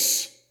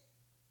chaste.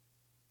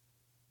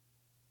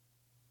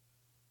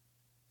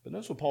 But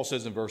that's what Paul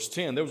says in verse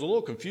 10. There was a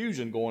little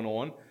confusion going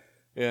on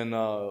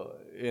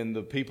in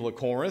the people of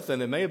Corinth,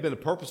 and it may have been a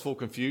purposeful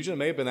confusion, it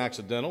may have been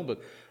accidental,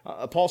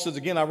 but Paul says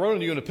again, I wrote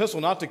unto you an epistle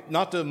not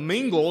to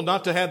mingle,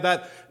 not to have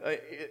that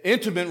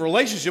intimate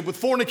relationship with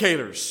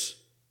fornicators.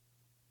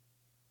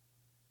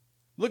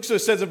 Look, so it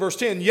says in verse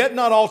 10, yet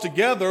not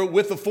altogether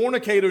with the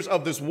fornicators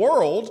of this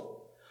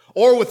world,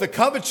 or with the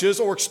covetous,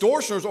 or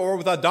extortioners, or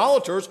with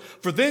idolaters,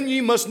 for then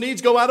ye must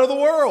needs go out of the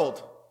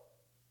world.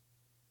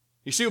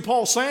 You see what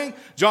Paul's saying?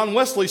 John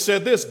Wesley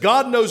said this,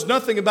 God knows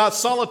nothing about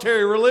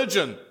solitary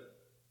religion.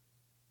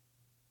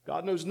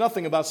 God knows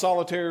nothing about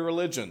solitary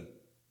religion.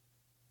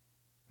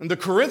 And the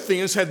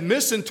Corinthians had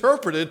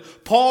misinterpreted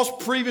Paul's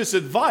previous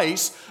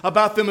advice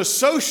about them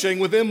associating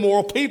with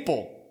immoral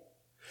people.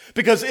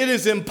 Because it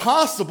is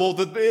impossible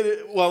that,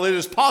 it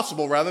is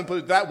possible, rather than put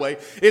it that way,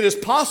 it is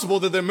possible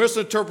that their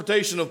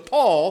misinterpretation of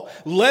Paul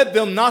led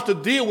them not to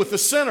deal with the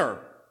sinner.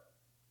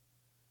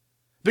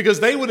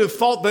 Because they would have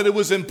thought that it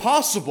was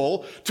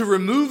impossible to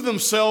remove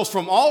themselves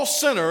from all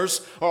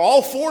sinners or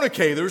all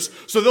fornicators,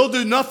 so they'll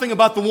do nothing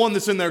about the one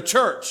that's in their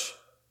church.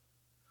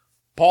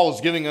 Paul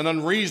is giving an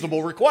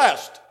unreasonable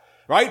request,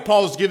 right?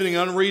 Paul is giving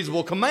an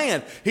unreasonable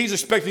command. He's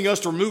expecting us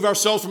to remove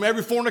ourselves from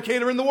every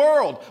fornicator in the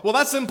world. Well,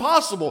 that's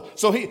impossible.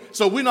 So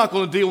we're not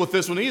going to deal with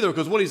this one either,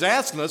 because what he's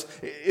asking us,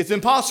 it's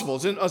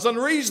impossible. It's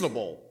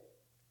unreasonable.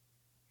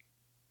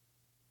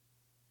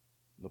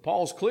 But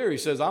Paul's clear. He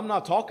says, I'm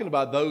not talking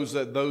about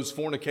those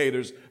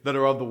fornicators that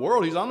are of the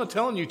world. I'm not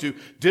telling you to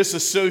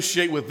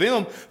disassociate with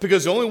them,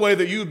 because the only way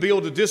that you would be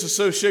able to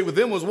disassociate with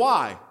them was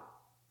why?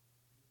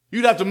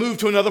 You'd have to move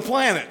to another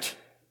planet.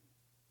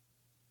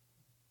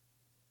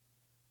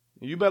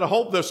 You better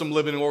hope there's some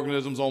living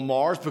organisms on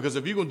Mars, because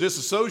if you're going to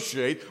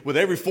disassociate with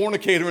every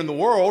fornicator in the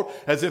world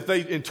as if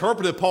they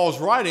interpreted Paul's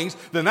writings,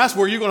 then that's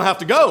where you're going to have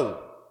to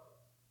go.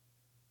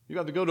 You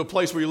have to go to a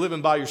place where you're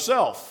living by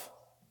yourself.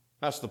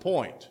 That's the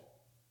point.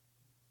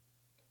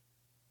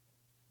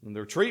 And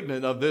their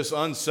treatment of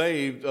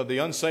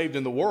the unsaved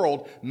in the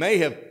world may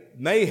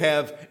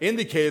have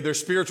indicated their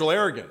spiritual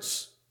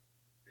arrogance.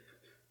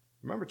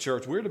 Remember,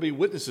 church, we're to be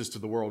witnesses to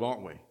the world,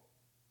 aren't we?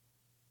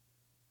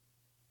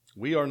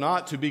 We are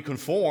not to be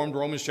conformed,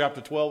 Romans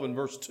chapter 12 and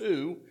verse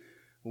 2.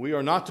 We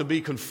are not to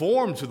be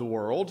conformed to the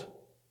world,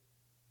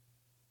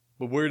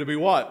 but we're to be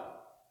what?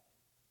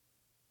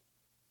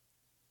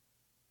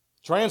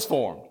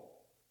 Transformed.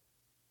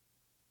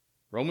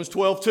 Romans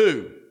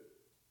 12:2.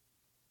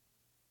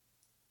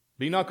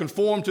 Be not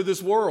conformed to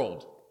this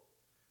world,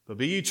 but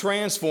be ye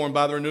transformed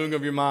by the renewing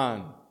of your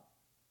mind,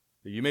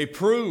 that you may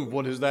prove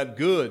what is that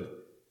good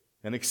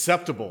and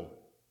acceptable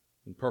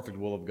and perfect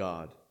will of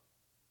God.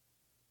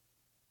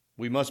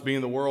 We must be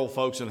in the world,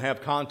 folks, and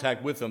have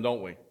contact with them,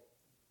 don't we?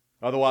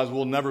 Otherwise,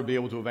 we'll never be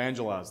able to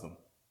evangelize them.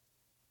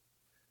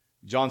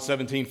 John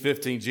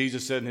 17:15,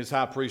 Jesus said in his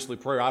high priestly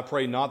prayer, I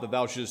pray not that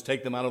thou shouldest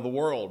take them out of the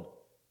world,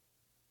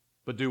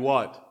 but do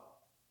what?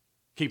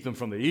 Keep them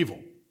from the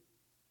evil.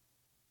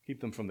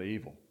 Keep them from the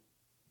evil.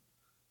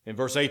 In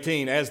verse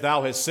 18, as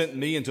thou hast sent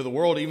me into the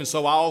world, even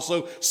so I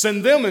also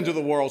send them into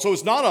the world. So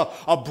it's not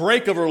a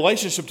break of a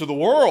relationship to the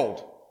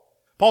world.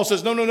 Paul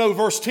says, no,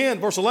 verse 10,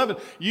 verse 11,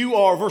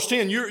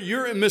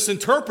 you're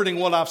misinterpreting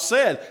what I've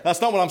said.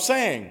 That's not what I'm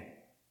saying.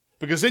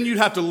 Because then you'd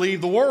have to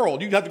leave the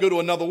world. You'd have to go to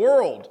another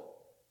world.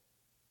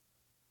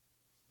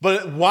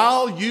 But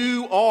while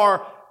you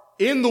are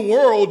in the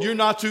world, you're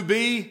not to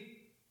be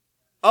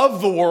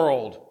of the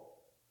world.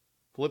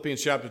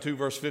 Philippians chapter 2,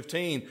 verse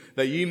 15,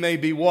 that ye may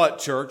be what,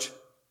 church?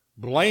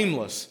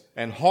 Blameless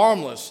and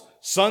harmless,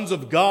 sons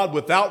of God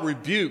without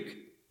rebuke,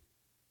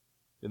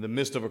 in the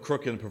midst of a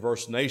crooked and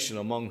perverse nation,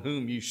 among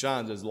whom ye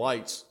shine as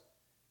lights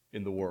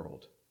in the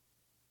world.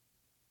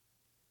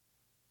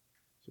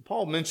 So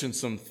Paul mentions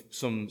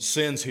some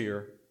sins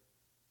here.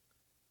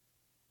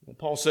 And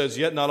Paul says,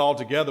 yet not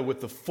altogether with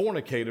the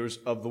fornicators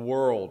of the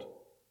world,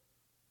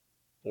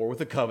 or with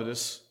the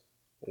covetous,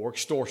 or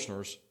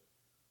extortioners,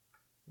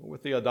 or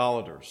with the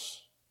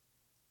idolaters.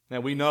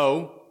 Now we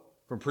know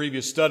from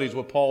previous studies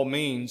what Paul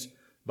means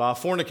by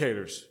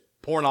fornicators.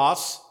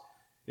 Pornos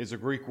is a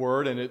Greek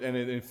word, and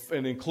it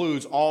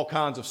includes all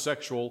kinds of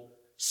sexual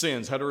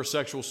sins,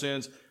 heterosexual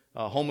sins,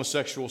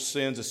 homosexual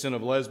sins, the sin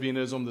of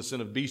lesbianism, the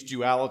sin of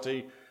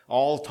bestiality,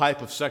 all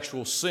type of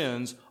sexual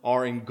sins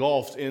are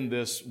engulfed in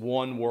this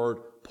one word,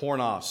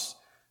 pornos.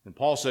 And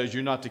Paul says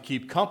you're not to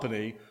keep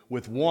company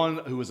with one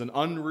who is an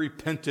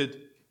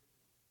unrepented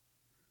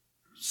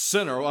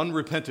sinner,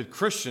 unrepented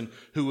Christian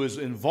who is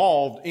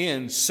involved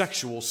in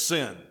sexual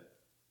sin.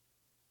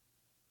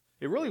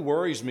 It really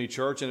worries me,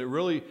 church, and it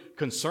really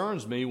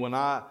concerns me when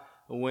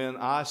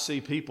I see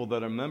people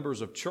that are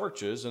members of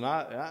churches, and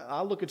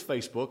I look at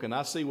Facebook and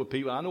I see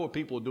I know what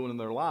people are doing in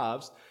their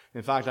lives.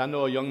 In fact, I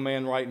know a young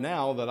man right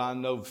now that I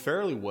know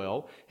fairly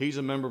well. He's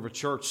a member of a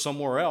church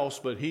somewhere else,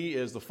 but he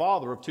is the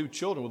father of 2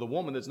 children with a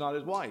woman that's not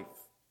his wife.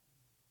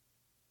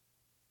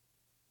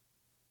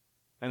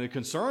 And it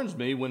concerns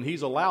me when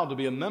he's allowed to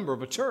be a member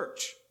of a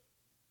church.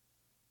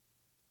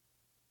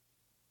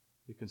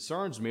 It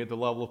concerns me at the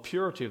level of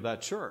purity of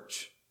that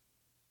church.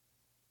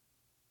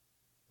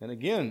 And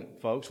again,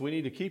 folks, we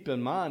need to keep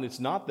in mind, it's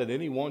not that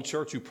any one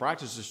church who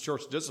practices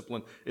church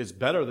discipline is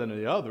better than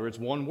the other. It's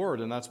one word,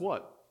 and that's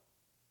what?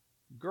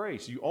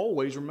 Grace. You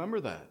always remember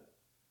that.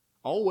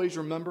 Always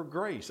remember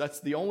grace. That's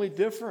the only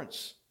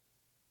difference.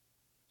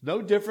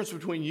 No difference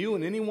between you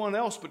and anyone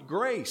else but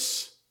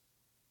grace.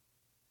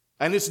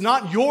 And it's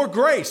not your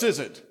grace, is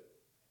it?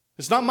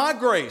 It's not my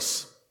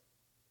grace.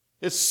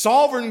 It's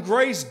sovereign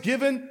grace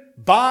given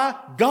by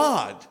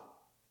God.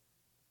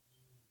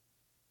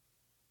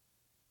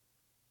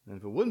 And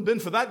if it wouldn't have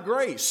been for that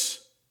grace,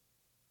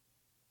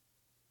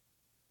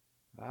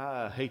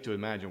 I hate to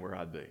imagine where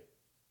I'd be.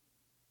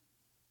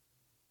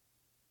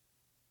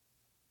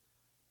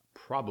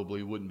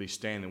 Probably wouldn't be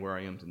standing where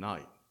I am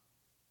tonight.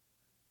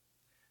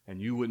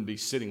 And you wouldn't be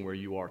sitting where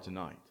you are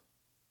tonight.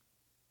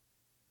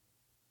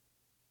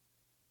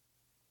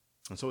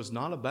 And so it's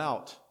not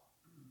about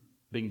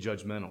being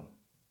judgmental.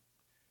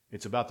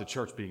 It's about the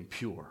church being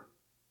pure.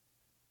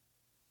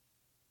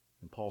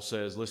 And Paul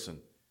says, listen,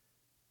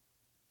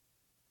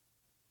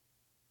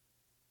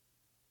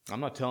 I'm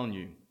not telling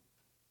you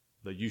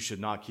that you should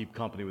not keep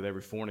company with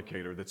every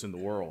fornicator that's in the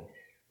world.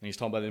 And he's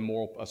talking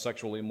about a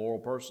sexually immoral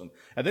person.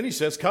 And then he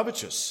says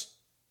covetous.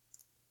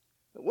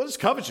 What is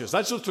covetous?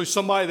 That's literally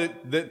somebody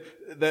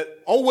that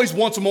always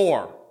wants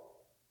more.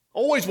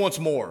 Always wants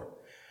more.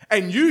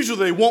 And usually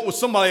they want what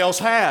somebody else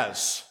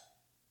has.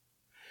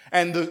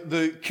 And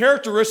the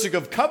characteristic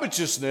of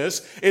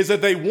covetousness is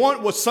that they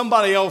want what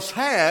somebody else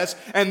has,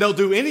 and they'll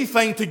do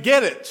anything to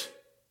get it.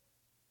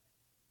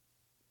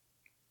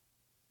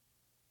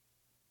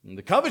 And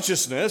the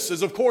covetousness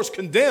is, of course,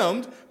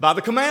 condemned by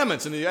the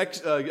commandments. In the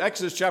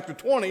Exodus chapter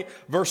 20,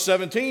 verse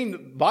 17, the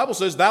Bible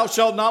says, thou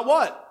shalt not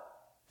what?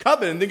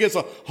 Covet. And then gets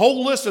a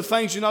whole list of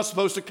things you're not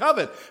supposed to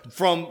covet.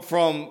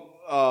 From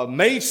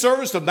maid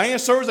service to man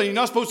service, and you're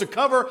not supposed to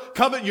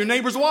covet your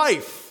neighbor's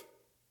wife.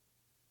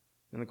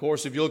 And of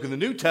course, if you look in the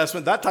New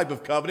Testament, that type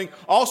of coveting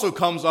also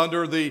comes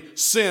under the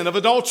sin of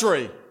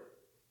adultery.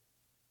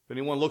 If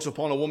anyone looks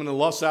upon a woman and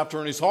lusts after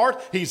her in his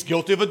heart, he's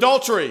guilty of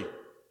adultery.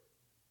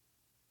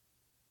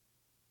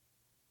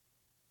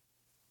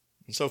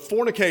 And so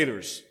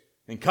fornicators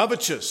and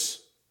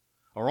covetous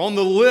are on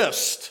the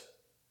list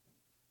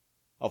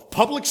of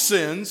public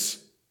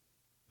sins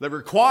that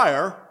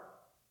require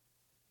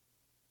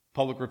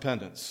public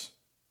repentance.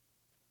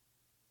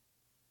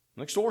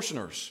 And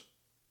extortioners.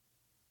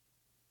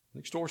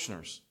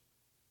 Extortioners.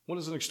 What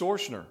is an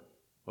extortioner?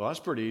 Well, that's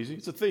pretty easy.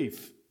 It's a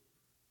thief.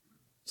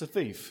 It's a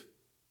thief.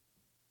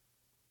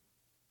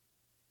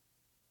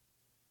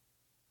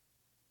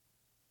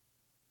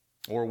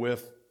 Or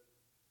with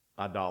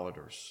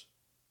idolaters.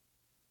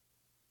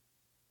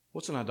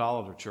 What's an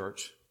idolater,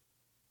 church?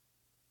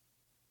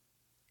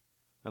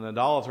 An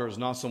idolater is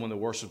not someone that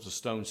worships a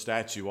stone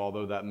statue,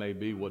 although that may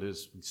be what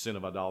his sin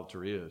of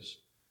idolatry is.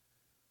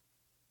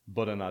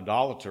 But an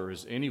idolater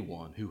is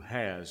anyone who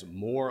has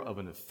more of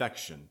an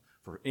affection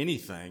for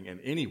anything and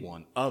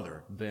anyone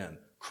other than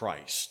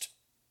Christ.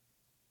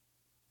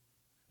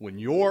 When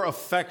your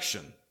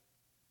affection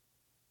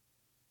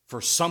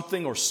for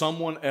something or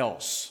someone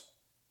else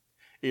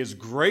is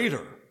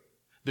greater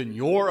than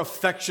your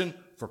affection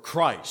for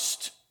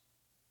Christ,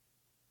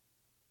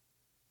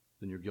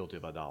 then you're guilty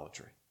of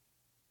idolatry.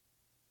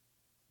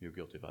 You're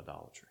guilty of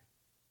idolatry.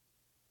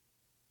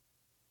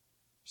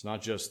 It's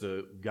not just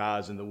the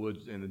guys in the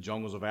woods, in the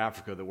jungles of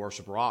Africa that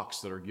worship rocks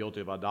that are guilty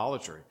of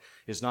idolatry.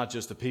 It's not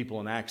just the people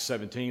in Acts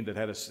 17 that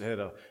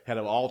had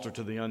an altar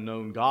to the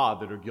unknown God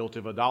that are guilty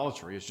of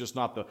idolatry. It's just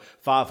not the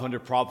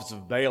 500 prophets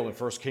of Baal in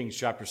 1 Kings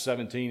chapter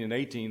 17 and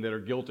 18 that are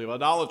guilty of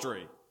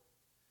idolatry.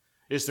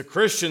 It's the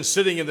Christian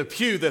sitting in the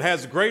pew that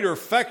has greater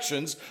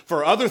affections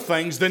for other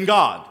things than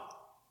God.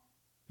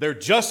 They're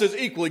just as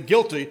equally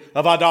guilty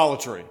of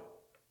idolatry.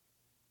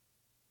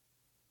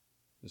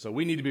 And so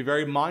we need to be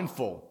very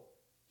mindful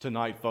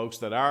tonight, folks,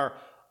 that our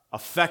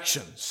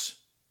affections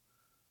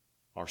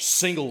have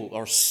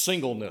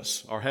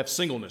singleness,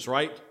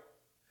 right?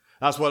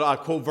 That's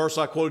what verse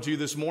I quoted to you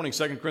this morning,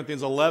 2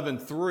 Corinthians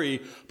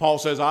 11:3. Paul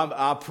says,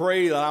 I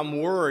pray that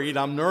I'm worried,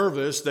 I'm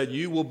nervous that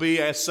you will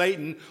be as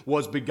Satan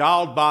was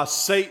beguiled by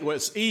Satan,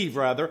 as Eve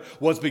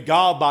was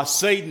beguiled by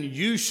Satan.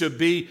 You should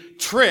be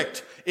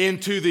tricked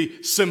into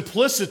the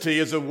simplicity,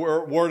 as the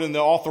word in the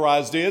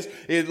Authorized is.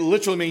 It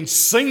literally means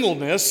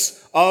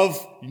singleness of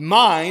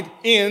mind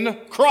in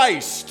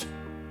Christ.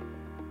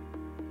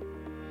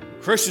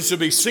 Christians should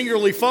be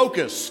singularly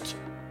focused.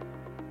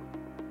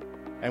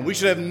 And we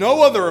should have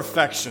no other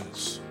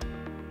affections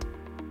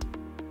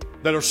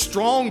that are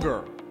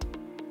stronger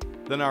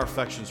than our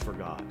affections for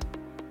God.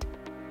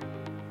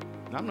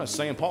 Now, I'm not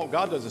saying,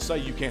 God doesn't say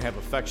you can't have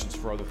affections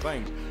for other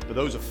things, but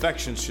those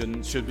affections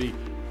should be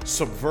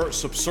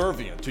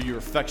subservient to your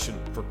affection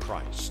for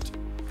Christ.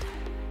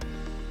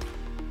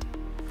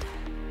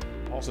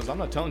 Paul says, I'm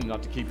not telling you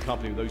not to keep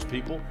company with those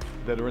people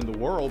that are in the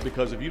world,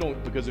 because if you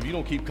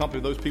don't keep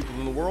company with those people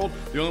in the world,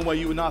 the only way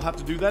you would not have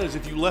to do that is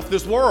if you left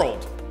this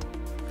world.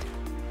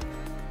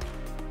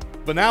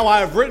 But now I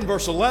have written,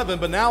 verse 11,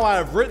 but now I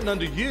have written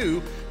unto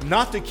you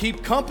not to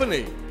keep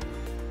company.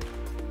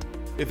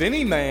 If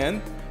any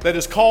man that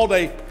is called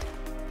a,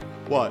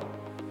 what?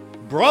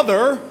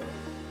 Brother,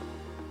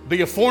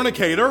 be a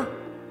fornicator,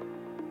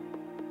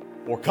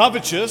 or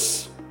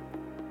covetous,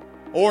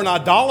 or an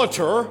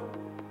idolater,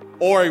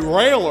 or a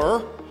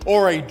railer,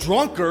 or a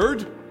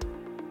drunkard,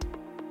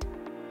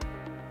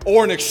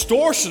 or an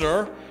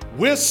extortioner,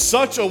 with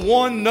such a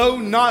one know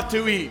not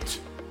to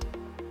eat.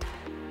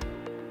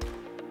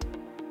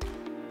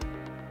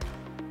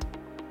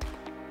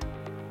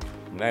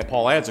 And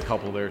Paul adds a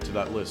couple there to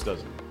that list,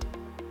 doesn't he?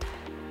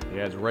 He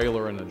adds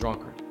railer and a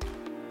drunkard.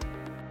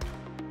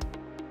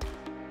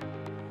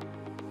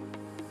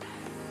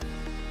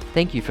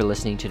 Thank you for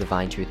listening to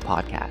Divine Truth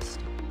Podcast.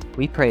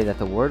 We pray that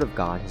the Word of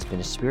God has been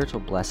a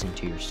spiritual blessing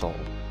to your soul.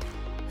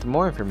 For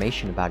more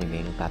information about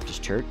Emmanuel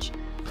Baptist Church,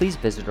 please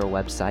visit our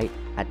website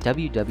at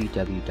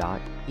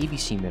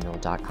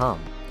www.ebcmineral.com.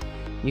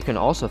 You can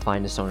also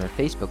find us on our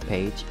Facebook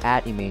page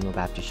at Emmanuel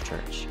Baptist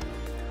Church.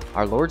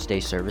 Our Lord's Day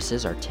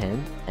services are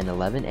 10 and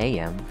 11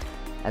 a.m.,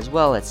 as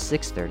well as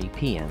 6:30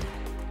 p.m.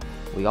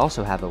 We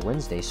also have a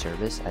Wednesday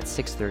service at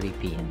 6:30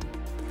 p.m.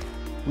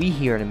 We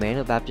here at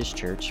Emmanuel Baptist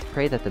Church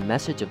pray that the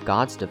message of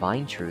God's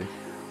divine truth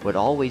would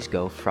always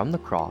go from the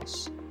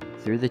cross,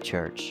 through the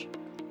church,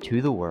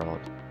 to the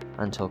world,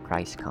 until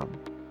Christ come.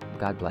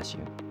 God bless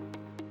you.